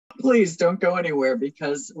Please don't go anywhere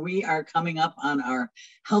because we are coming up on our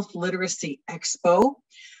Health Literacy Expo,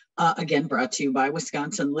 again, brought to you by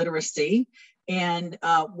Wisconsin Literacy. And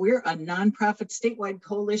we're a nonprofit statewide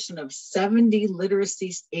coalition of 70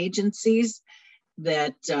 literacy agencies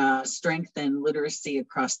that strengthen literacy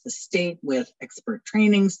across the state with expert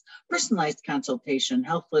trainings, personalized consultation,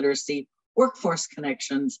 health literacy, workforce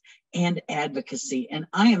connections, and advocacy. And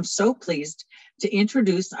I am so pleased to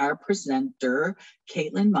introduce our presenter,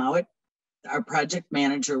 Caitlin Mowat, our project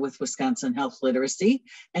manager with Wisconsin Health Literacy.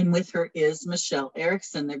 And with her is Michelle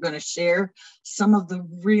Erickson. They're going to share some of the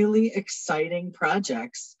really exciting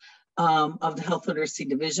projects of the Health Literacy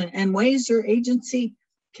Division and ways your agency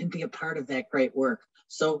can be a part of that great work.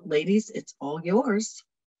 So ladies, it's all yours.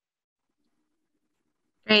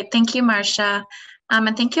 Great, thank you, Marcia.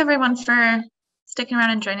 And thank you everyone for sticking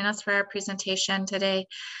around and joining us for our presentation today.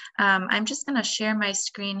 I'm just gonna share my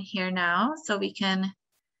screen here now so we can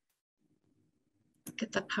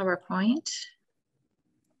get the PowerPoint.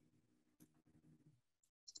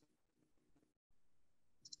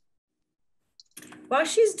 While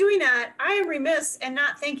she's doing that, I am remiss in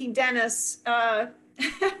not thanking Dennis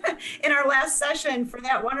in our last session for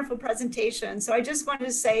that wonderful presentation. So I just wanted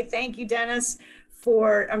to say thank you, Dennis,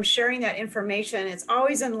 for sharing that information. It's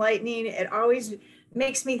always enlightening. It always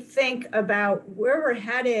makes me think about where we're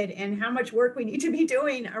headed and how much work we need to be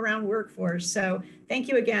doing around workforce. So thank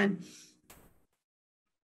you again.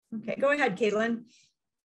 Okay, go ahead, Caitlin.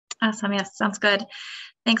 Awesome, yes, sounds good.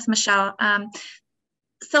 Thanks, Michelle.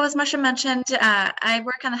 So as Marcia mentioned, I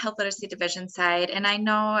work on the Health Literacy Division side, and I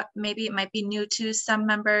know maybe it might be new to some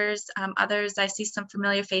members, others I see some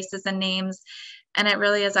familiar faces and names, and it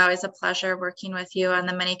really is always a pleasure working with you on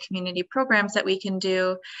the many community programs that we can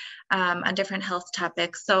do on different health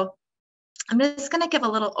topics. So I'm just going to give a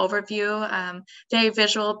little overview, very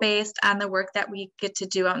visual based on the work that we get to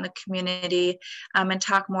do out in the community, and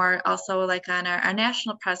talk more also like on our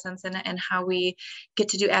national presence and how we get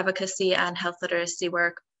to do advocacy on health literacy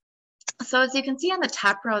work. So as you can see on the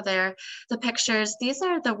top row there, the pictures, these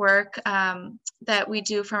are the work that we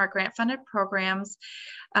do from our grant funded programs,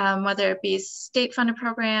 whether it be state funded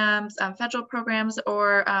programs, federal programs,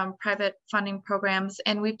 or private funding programs.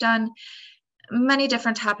 And we've done many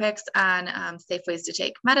different topics on safe ways to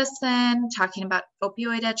take medicine, talking about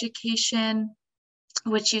opioid education,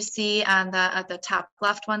 which you see on the top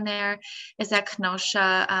left one there is that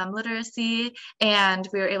Kenosha literacy, and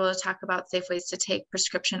we were able to talk about safe ways to take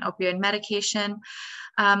prescription opioid medication.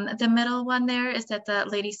 The middle one there is at the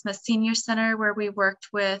Lady Smith Senior Center, where we worked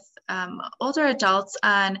with older adults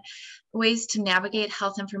on ways to navigate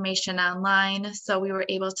health information online. So we were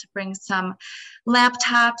able to bring some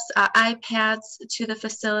laptops, iPads to the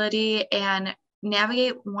facility and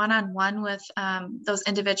navigate one-on-one with those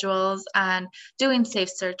individuals on doing safe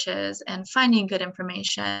searches and finding good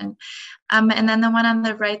information. And then the one on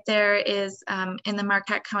the right there is in the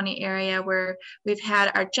Marquette County area, where we've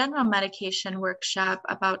had our general medication workshop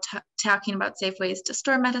about talking about safe ways to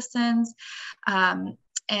store medicines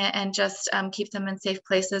and just keep them in safe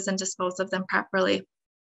places and dispose of them properly.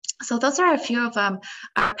 So those are a few of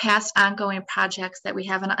our past ongoing projects that we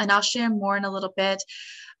have, and I'll share more in a little bit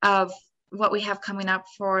of what we have coming up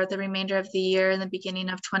for the remainder of the year and the beginning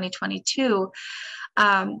of 2022.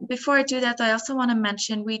 Before I do that, though, I also want to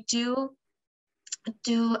mention we do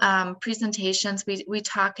presentations. We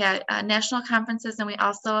talk at national conferences, and we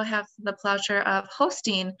also have the pleasure of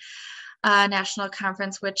hosting a national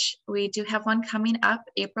conference, which we do have one coming up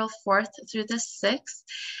April 4th through the 6th,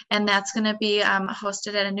 and that's going to be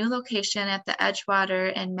hosted at a new location at the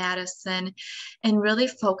Edgewater in Madison, and really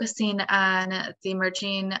focusing on the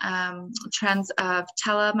emerging trends of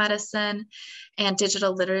telemedicine and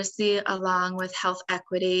digital literacy, along with health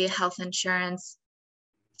equity, health insurance,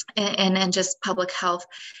 and just public health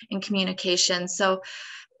and communication. So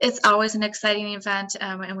it's always an exciting event,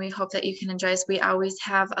 and we hope that you can enjoy us. We always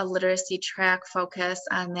have a literacy track focus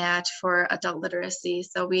on that for adult literacy.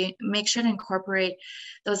 So we make sure to incorporate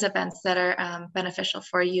those events that are beneficial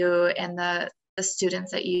for you and the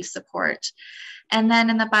students that you support. And then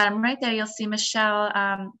in the bottom right there, you'll see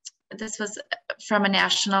Michelle. This was from a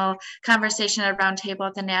national conversation at a roundtable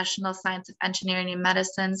at the National Science of Engineering and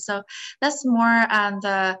Medicine. So that's more on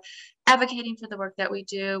the advocating for the work that we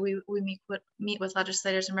do. We meet with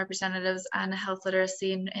legislators and representatives on health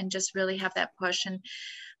literacy and just really have that push. And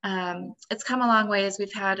it's come a long way as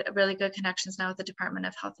we've had really good connections now with the Department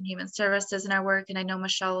of Health and Human Services in our work. And I know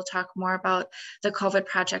Michelle will talk more about the COVID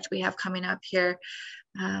project we have coming up here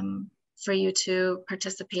for you to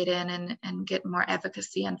participate in and get more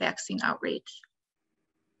advocacy on vaccine outreach.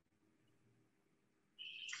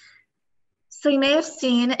 So you may have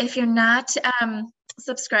seen, if you're not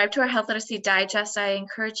subscribed to our Health Literacy Digest, I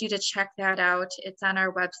encourage you to check that out. It's on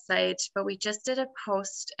our website, but we just did a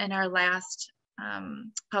post in our last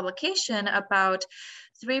publication about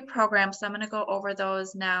 3 programs. So I'm going to go over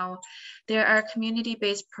those now. There are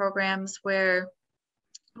community-based programs where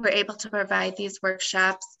we're able to provide these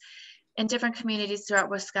workshops in different communities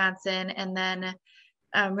throughout Wisconsin, and then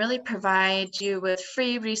really provide you with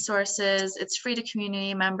free resources. It's free to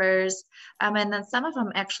community members. And then some of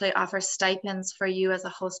them actually offer stipends for you as a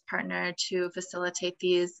host partner to facilitate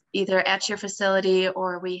these either at your facility,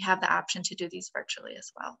 or we have the option to do these virtually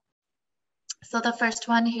as well. So the first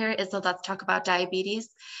one here is the Let's Talk About Diabetes.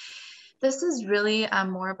 This is really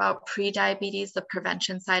more about pre-diabetes, the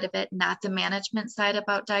prevention side of it, not the management side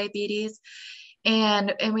about diabetes.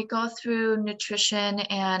 And we go through nutrition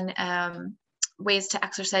and ways to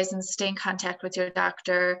exercise and stay in contact with your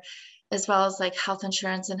doctor, as well as like health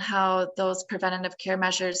insurance and how those preventative care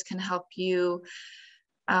measures can help you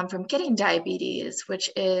from getting diabetes, which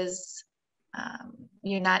is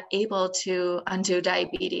you're not able to undo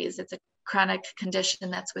diabetes. It's a chronic condition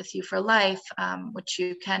that's with you for life, which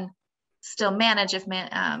you can still manage if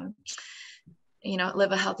you know,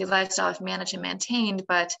 live a healthy lifestyle if managed and maintained,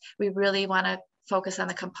 but we really want to focus on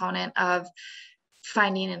the component of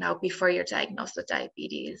finding it out before you're diagnosed with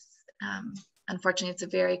diabetes. Unfortunately, it's a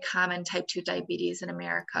very common type 2 diabetes in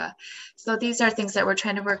America. So these are things that we're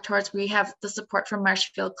trying to work towards. We have the support from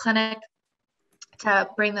Marshfield Clinic to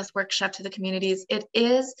bring this workshop to the communities. It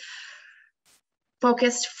is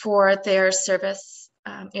focused for their service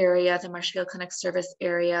area, the Marshfield Clinic service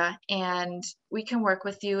area, and we can work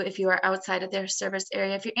with you if you are outside of their service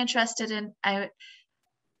area. If you're interested in,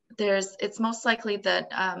 it's most likely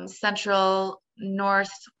the central,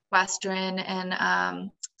 northwestern,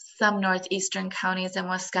 and some northeastern counties in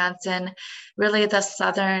Wisconsin. Really, the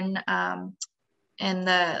southern and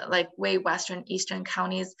the like way western eastern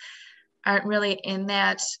counties aren't really in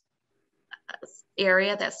that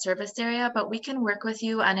area, that service area, but we can work with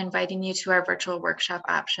you on inviting you to our virtual workshop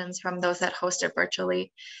options from those that host it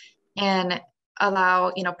virtually, and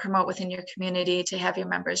allow, you know, promote within your community to have your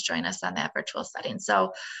members join us on that virtual setting.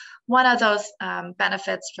 So one of those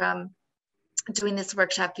benefits from doing this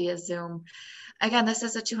workshop via Zoom. Again, this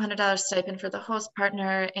is a $200 stipend for the host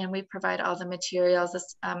partner, and we provide all the materials.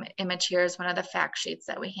 This image here is one of the fact sheets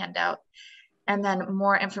that we hand out. And then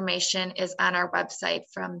more information is on our website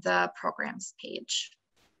from the programs page.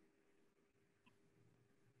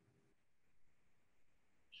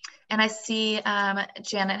 And I see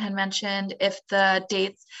Janet had mentioned if the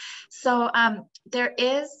dates. So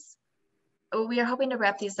we are hoping to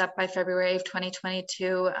wrap these up by February of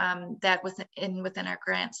 2022, that within our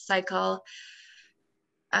grant cycle.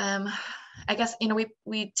 I guess, you know,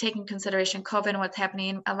 we take in consideration COVID and what's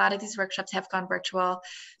happening. A lot of these workshops have gone virtual,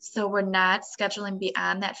 so we're not scheduling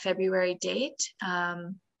beyond that February date.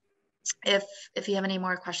 If you have any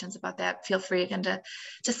more questions about that, feel free again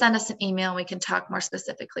to send us an email and we can talk more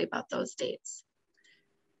specifically about those dates.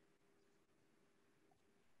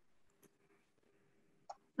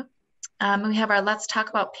 We have our Let's Talk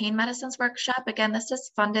About Pain Medicines workshop. Again, this is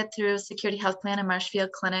funded through Security Health Plan and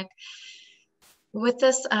Marshfield Clinic. With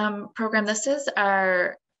this program, this is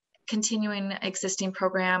our continuing existing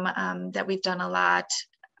program that we've done a lot.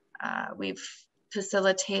 We've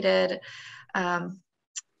facilitated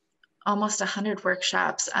almost 100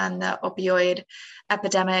 workshops on the opioid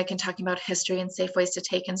epidemic and talking about history and safe ways to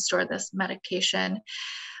take and store this medication.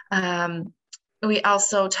 We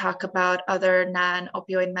also talk about other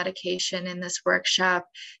non-opioid medication in this workshop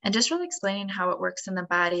and just really explaining how it works in the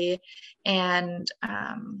body, and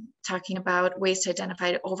talking about ways to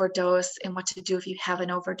identify overdose and what to do if you have an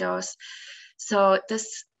overdose. So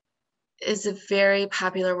this is a very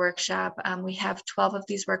popular workshop. We have 12 of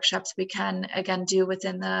these workshops we can, again, do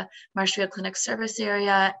within the Marshfield Clinic service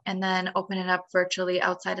area, and then open it up virtually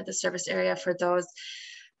outside of the service area for those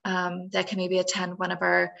that can maybe attend one of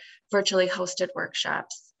our virtually hosted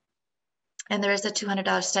workshops. And there is a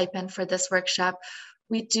 $200 stipend for this workshop.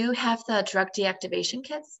 We do have the drug deactivation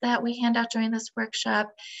kits that we hand out during this workshop.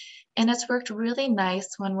 And it's worked really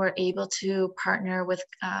nice when we're able to partner with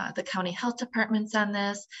the county health departments on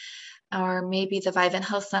this, or maybe the Vivint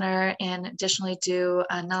Health Center, and additionally do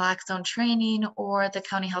naloxone training, or the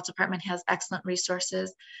county health department has excellent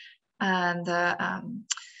resources on the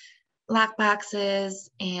lock boxes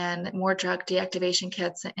and more drug deactivation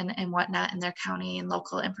kits and whatnot in their county and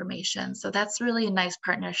local information. So that's really a nice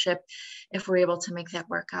partnership if we're able to make that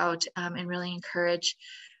work out, and really encourage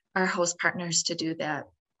our host partners to do that.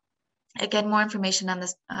 Again, more information on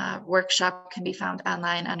this workshop can be found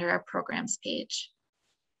online under our programs page.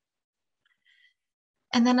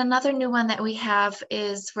 And then another new one that we have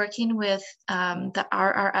is working with the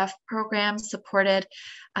RRF program supported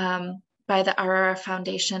by the RRF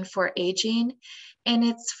Foundation for Aging. And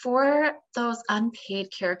it's for those unpaid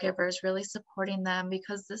caregivers, really supporting them,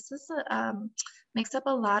 because this is makes up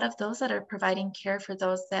a lot of those that are providing care for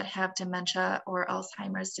those that have dementia or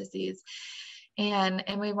Alzheimer's disease. And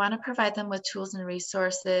we want to provide them with tools and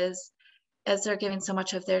resources as they're giving so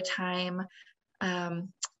much of their time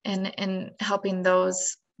and helping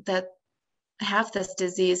those that have this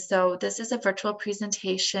disease. So this is a virtual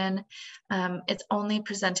presentation. It's only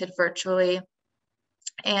presented virtually.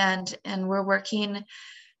 And we're working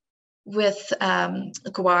with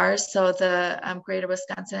GWAR, so the Greater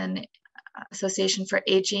Wisconsin Association for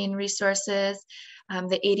Aging Resources,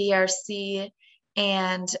 the ADRC,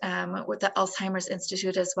 and with the Alzheimer's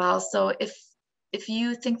Institute as well. So if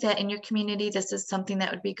you think that in your community this is something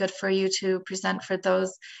that would be good for you to present for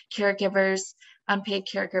those caregivers, unpaid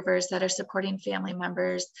caregivers that are supporting family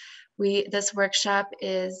members, this workshop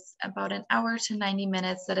is about an hour to 90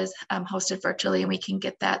 minutes that is hosted virtually, and we can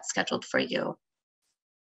get that scheduled for you.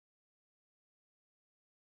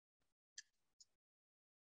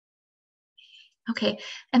 Okay,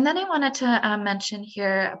 and then I wanted to mention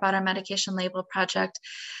here about our medication label project.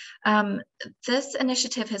 This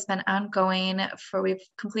initiative has been ongoing we've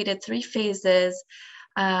completed 3 phases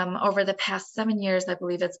over the past 7 years, I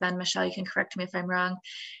believe it's been. Michelle, you can correct me if I'm wrong.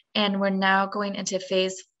 And we're now going into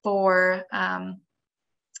phase 4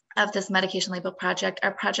 of this medication label project.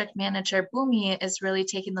 Our project manager, Boomi, is really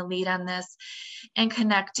taking the lead on this and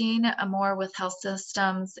connecting more with health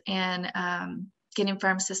systems and getting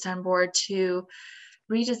pharmacists on board to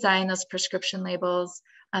redesign those prescription labels,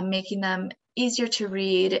 making them easier to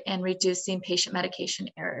read and reducing patient medication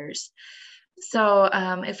errors. So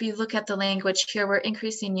if we look at the language here, we're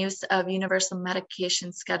increasing use of universal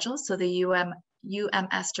medication schedules, so the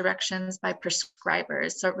UMS directions by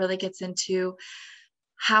prescribers. So it really gets into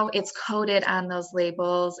how it's coded on those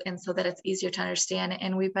labels, and so that it's easier to understand.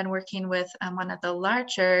 And we've been working with one of the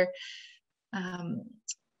larger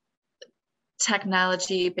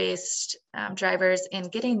technology-based drivers in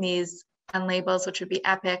getting these on labels, which would be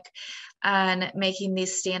Epic, on making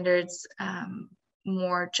these standards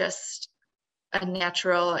more just a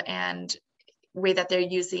natural and way that they're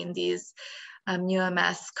using these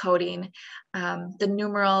UMS coding. The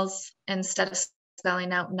numerals, instead of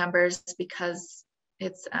spelling out numbers because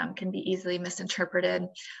it's can be easily misinterpreted,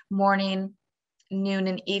 morning, noon,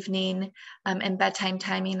 and evening, and bedtime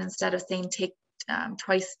timing instead of saying take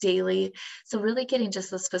twice daily. So really getting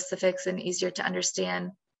just the specifics and easier to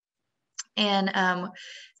understand. And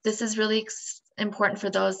this is really important for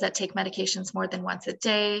those that take medications more than once a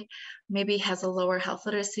day, maybe has a lower health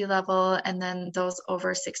literacy level, and then those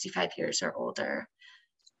over 65 years or older.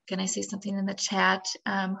 Can I see something in the chat?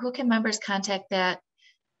 Who can members contact that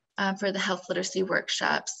for the health literacy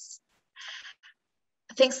workshops?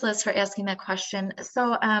 Thanks, Liz, for asking that question.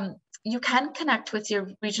 So you can connect with your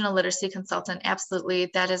regional literacy consultant. Absolutely,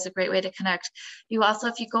 that is a great way to connect. You also,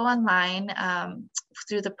 if you go online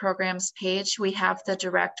through the programs page, we have the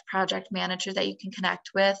direct project manager that you can connect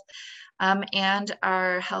with, and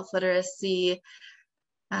our health literacy.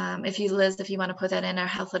 If you, Liz, if you want to put that in our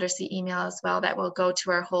health literacy email as well, that will go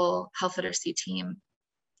to our whole health literacy team.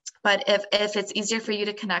 But if it's easier for you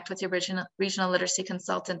to connect with your regional literacy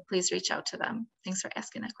consultant, please reach out to them. Thanks for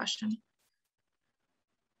asking that question.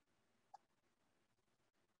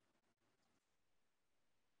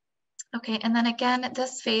 Okay, and then again,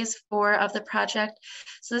 this phase 4 of the project.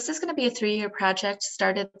 So this is going to be a 3-year project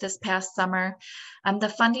started this past summer. The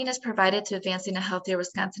funding is provided to Advancing a Healthier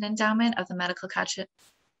Wisconsin Endowment of the Medical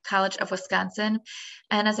College of Wisconsin.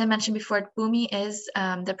 And as I mentioned before, Boomi is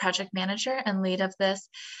the project manager and lead of this.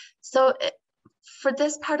 So for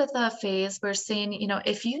this part of the phase, we're saying, you know,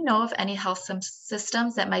 if you know of any health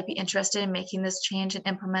systems that might be interested in making this change and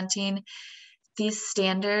implementing these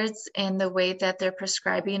standards in the way that they're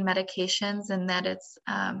prescribing medications, and that it's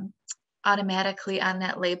automatically on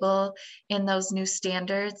that label in those new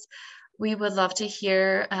standards, we would love to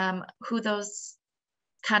hear who those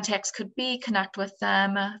contacts could be, connect with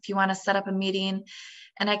them if you want to set up a meeting.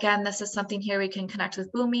 And again, this is something here we can connect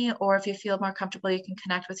with Boomi, or if you feel more comfortable, you can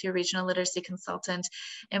connect with your regional literacy consultant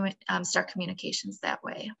and start communications that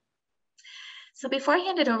way. So before I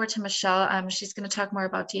hand it over to Michelle, she's going to talk more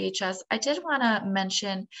about DHS. I did want to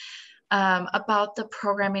mention about the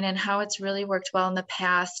programming and how it's really worked well in the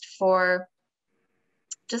past for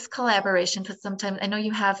just collaboration, because sometimes I know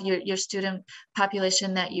you have your student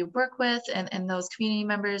population that you work with and those community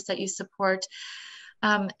members that you support,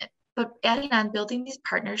 but adding on building these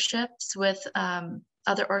partnerships with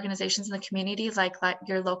other organizations in the community, like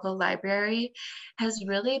your local library, has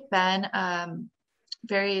really been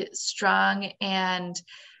very strong and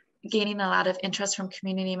gaining a lot of interest from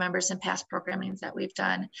community members in past programmings that we've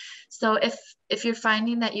done. So if you're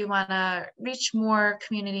finding that you want to reach more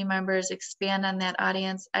community members, expand on that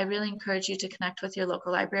audience, I really encourage you to connect with your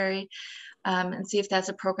local library and see if that's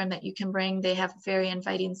a program that you can bring. They have a very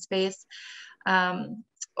inviting space.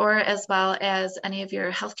 Or as well as any of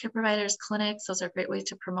your healthcare providers, clinics. Those are a great ways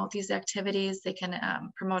to promote these activities. They can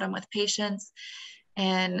promote them with patients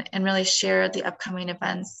and really share the upcoming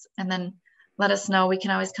events, and then let us know. We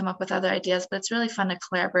can always come up with other ideas, but it's really fun to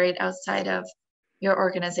collaborate outside of your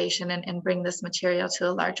organization and bring this material to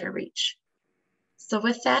a larger reach. So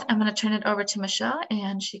with that, I'm going to turn it over to Michelle,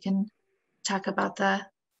 and she can talk about the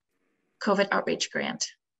COVID outreach grant.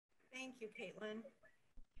 Thank you, Caitlin.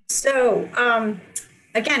 So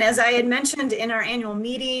again, as I had mentioned in our annual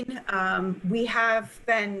meeting, we have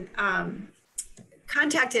been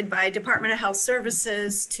contacted by Department of Health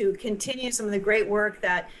Services to continue some of the great work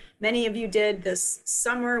that many of you did this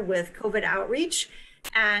summer with COVID outreach.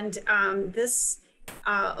 And this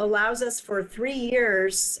allows us for 3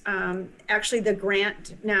 years. Actually, the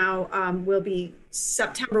grant now will be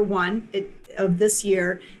September 1 of this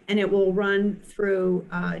year, and it will run through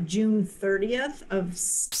June 30th of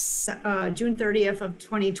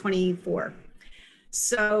 2024.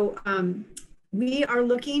 So we are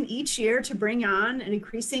looking each year to bring on an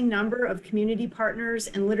increasing number of community partners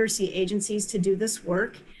and literacy agencies to do this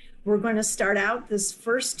work. We're going to start out this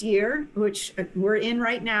first year, which we're in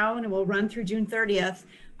right now, and it will run through June 30th,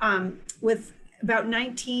 with about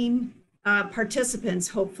 19 participants,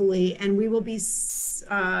 hopefully, and we will be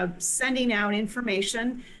sending out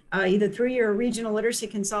information either through your regional literacy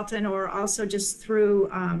consultant or also just through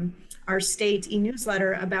our state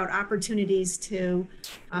e-newsletter about opportunities to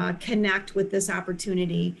connect with this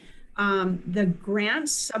opportunity. The grant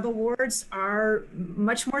sub-awards are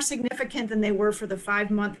much more significant than they were for the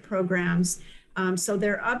 5-month programs. So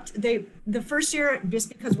they're up, the first year, just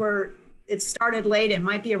because it started late, it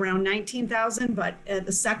might be around $19,000, but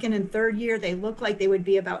the second and third year, they look like they would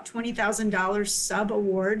be about $20,000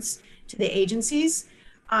 sub-awards to the agencies.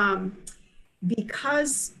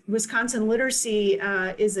 Because Wisconsin Literacy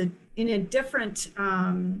is in a different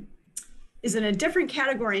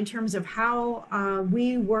category in terms of how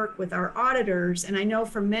we work with our auditors. And I know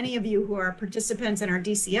for many of you who are participants in our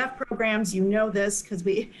DCF programs, you know this because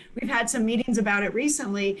we've had some meetings about it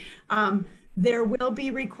recently. There will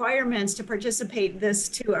be requirements to participate this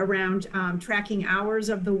too around tracking hours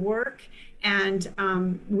of the work and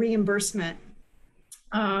reimbursement,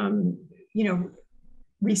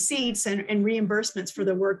 receipts and reimbursements for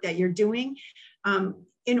the work that you're doing.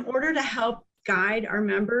 In order to help guide our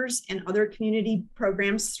members and other community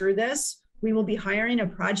programs through this, we will be hiring a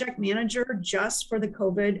project manager just for the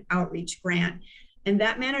COVID outreach grant. And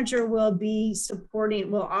that manager will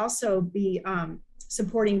also be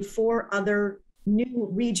supporting 4 other new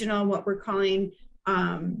regional, what we're calling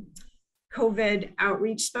COVID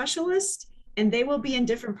outreach specialists. And they will be in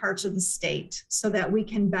different parts of the state so that we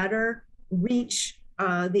can better reach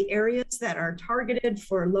the areas that are targeted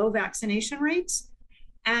for low vaccination rates.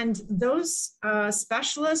 And those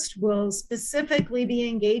specialists will specifically be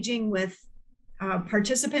engaging with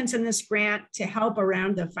participants in this grant to help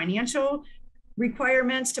around the financial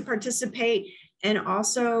requirements to participate, and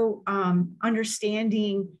also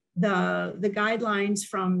understanding the guidelines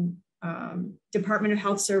from Department of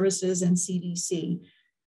Health Services and CDC.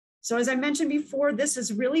 So as I mentioned before, this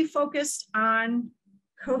is really focused on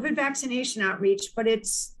COVID vaccination outreach, but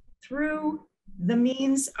it's through the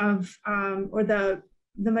means of, or the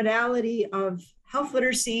modality of health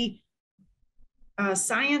literacy,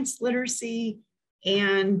 science literacy,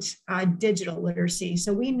 and digital literacy.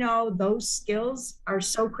 So we know those skills are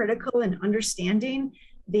so critical in understanding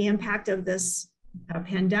the impact of this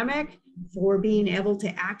pandemic, for being able to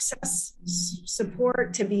access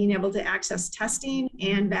support, to being able to access testing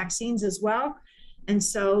and vaccines as well. And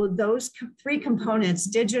so those 3 components,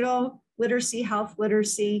 digital literacy, health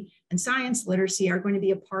literacy, and science literacy, are going to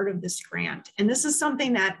be a part of this grant. And this is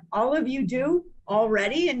something that all of you do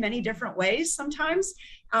already in many different ways sometimes,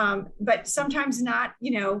 but sometimes not,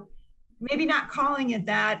 maybe not calling it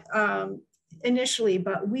that initially,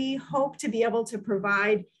 but we hope to be able to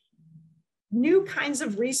provide new kinds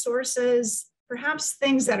of resources, perhaps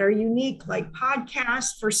things that are unique, like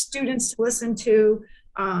podcasts for students to listen to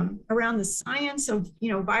around the science of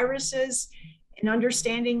viruses and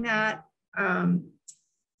understanding that,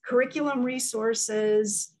 curriculum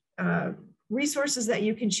resources, resources that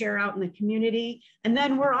you can share out in the community. And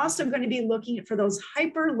then we're also going to be looking for those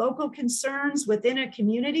hyper local concerns within a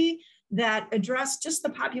community that address just the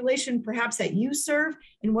population perhaps that you serve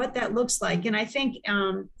and what that looks like. And I think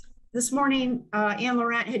this morning, Anne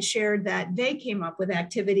Laurent had shared that they came up with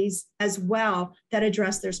activities as well that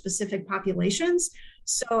address their specific populations.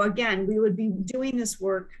 So again, we would be doing this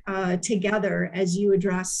work together as you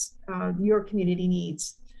address your community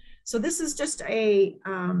needs. So this is just a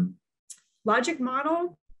logic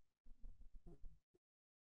model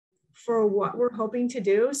for what we're hoping to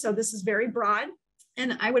do. So this is very broad.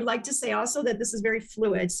 And I would like to say also that this is very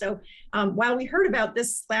fluid. So while we heard about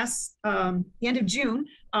this last, the end of June,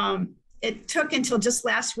 it took until just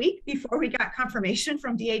last week before we got confirmation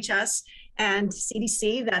from DHS and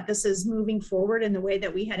CDC that this is moving forward in the way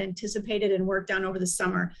that we had anticipated and worked on over the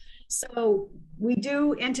summer. So we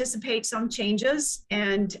do anticipate some changes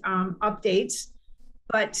and updates,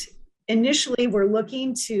 but initially we're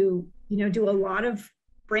looking to, do a lot of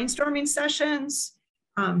brainstorming sessions,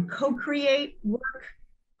 co-create work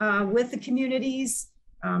with the communities,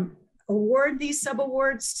 award these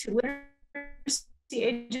subawards to literacy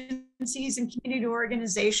agencies and community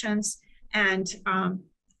organizations, and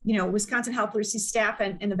Wisconsin Health Literacy staff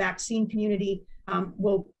and the vaccine community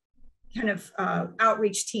will kind of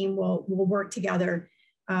outreach team will work together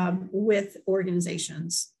with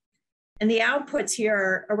organizations. And the outputs here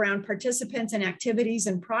are around participants and activities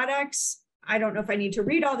and products. I don't know if I need to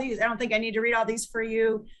read all these. I don't think I need to read all these for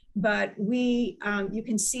you, but you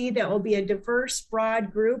can see that will be a diverse,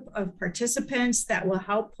 broad group of participants that will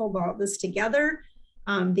help pull all this together.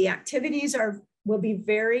 The activities will be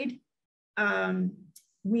varied.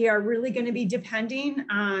 We are really going to be depending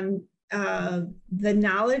on the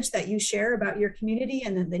knowledge that you share about your community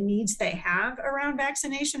and the needs they have around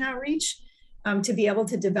vaccination outreach to be able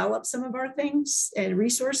to develop some of our things and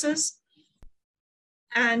resources.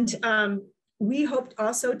 And we hoped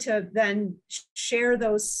also to then share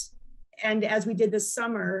those, and as we did this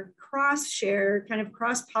summer, cross-share, kind of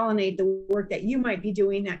cross-pollinate the work that you might be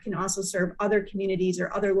doing that can also serve other communities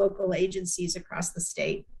or other local agencies across the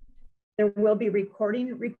state. There will be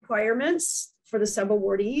recording requirements for the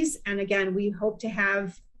subawardees. And again, we hope to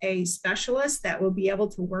have a specialist that will be able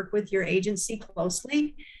to work with your agency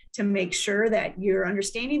closely to make sure that you're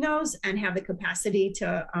understanding those and have the capacity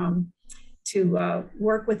to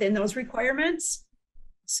work within those requirements.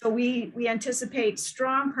 So we anticipate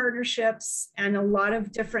strong partnerships and a lot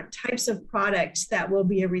of different types of products that will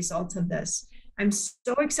be a result of this. I'm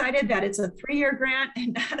so excited that it's a 3-year grant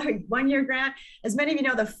and not a 1-year grant. As many of you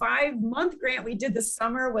know, the 5-month grant we did this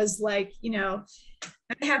summer was like,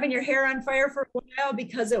 having your hair on fire for a while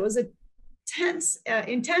because it was a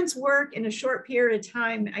intense work in a short period of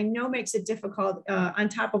time. I know makes it difficult on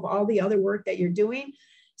top of all the other work that you're doing.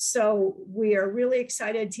 So we are really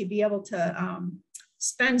excited to be able to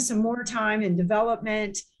spend some more time in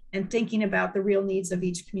development and thinking about the real needs of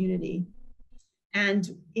each community. And,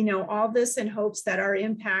 all this in hopes that our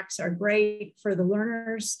impacts are great for the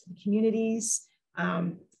learners, the communities,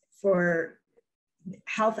 for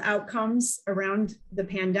health outcomes around the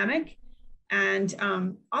pandemic, and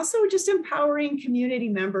also just empowering community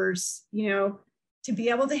members, to be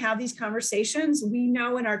able to have these conversations. We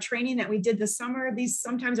know in our training that we did this summer, these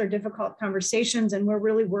sometimes are difficult conversations, and we're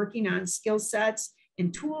really working on skill sets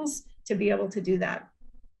and tools to be able to do that.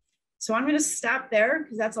 So I'm going to stop there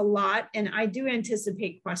because that's a lot, and I do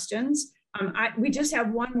anticipate questions. We just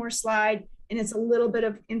have one more slide, and it's a little bit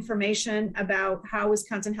of information about how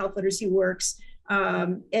Wisconsin Health Literacy works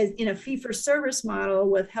in a fee-for-service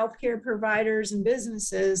model with healthcare providers and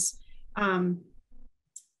businesses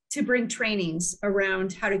to bring trainings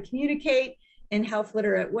around how to communicate in health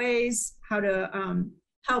literate ways, how to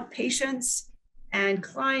help patients and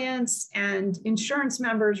clients and insurance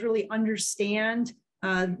members really understand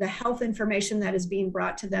the health information that is being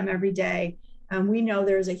brought to them every day. We know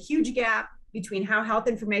there's a huge gap between how health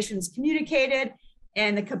information is communicated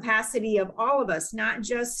and the capacity of all of us, not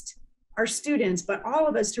just our students, but all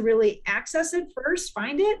of us to really access it first,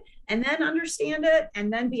 find it, and then understand it,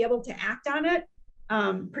 and then be able to act on it.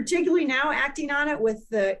 Particularly now acting on it with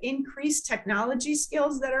the increased technology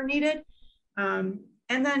skills that are needed. And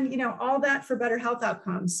then, all that for better health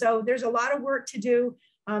outcomes. So there's a lot of work to do.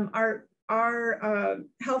 Our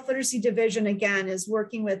health literacy division, again, is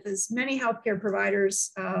working with as many healthcare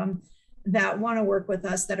providers that want to work with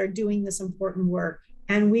us that are doing this important work.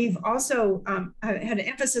 And we've also had an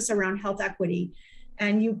emphasis around health equity.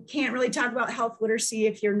 And you can't really talk about health literacy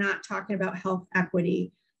if you're not talking about health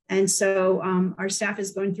equity. And so our staff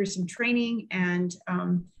is going through some training, and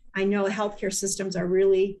I know healthcare systems are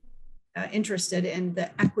really interested in the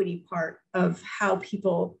equity part of how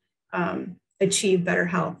people achieve better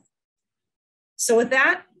health. So with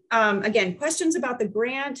that, again, questions about the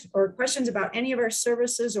grant or questions about any of our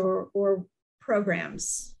services or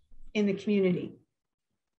programs in the community?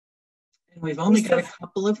 And we've only got a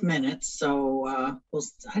couple of minutes, so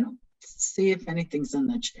I don't see if anything's in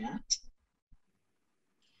the chat.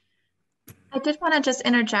 I did want to just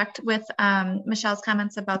interject with Michelle's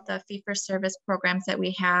comments about the fee-for-service programs that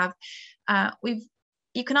we have.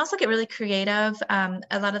 You can also get really creative.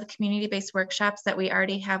 A lot of the community-based workshops that we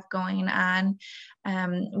already have going on,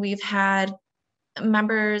 we've had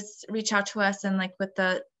members reach out to us, and like with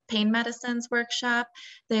the pain medicines workshop,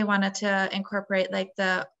 they wanted to incorporate like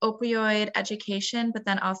the opioid education, but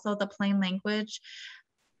then also the plain language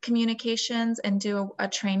communications, and do a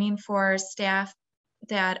training for staff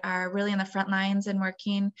that are really in the front lines and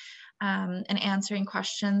working and answering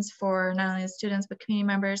questions for not only the students but community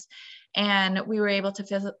members. And we were able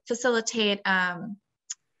to facilitate a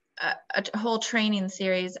whole training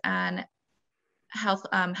series on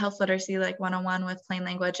health literacy, like 101 with plain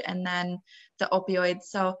language, and then the opioids.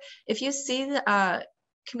 So if you see the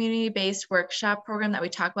community-based workshop program that we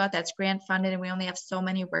talk about that's grant funded and we only have so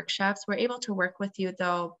many workshops, we're able to work with you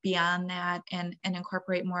though beyond that and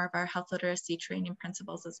incorporate more of our health literacy training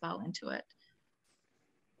principles as well into it.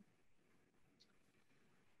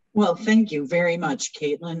 Well, thank you very much,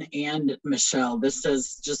 Caitlin and Michelle. This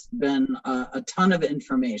has just been a ton of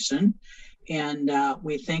information, and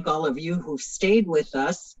we thank all of you who've stayed with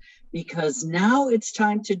us, because now it's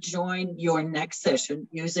time to join your next session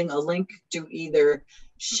using a link to either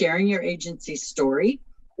sharing your agency story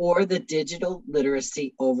or the digital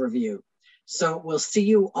literacy overview. So we'll see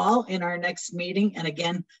you all in our next meeting. And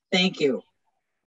again, thank you.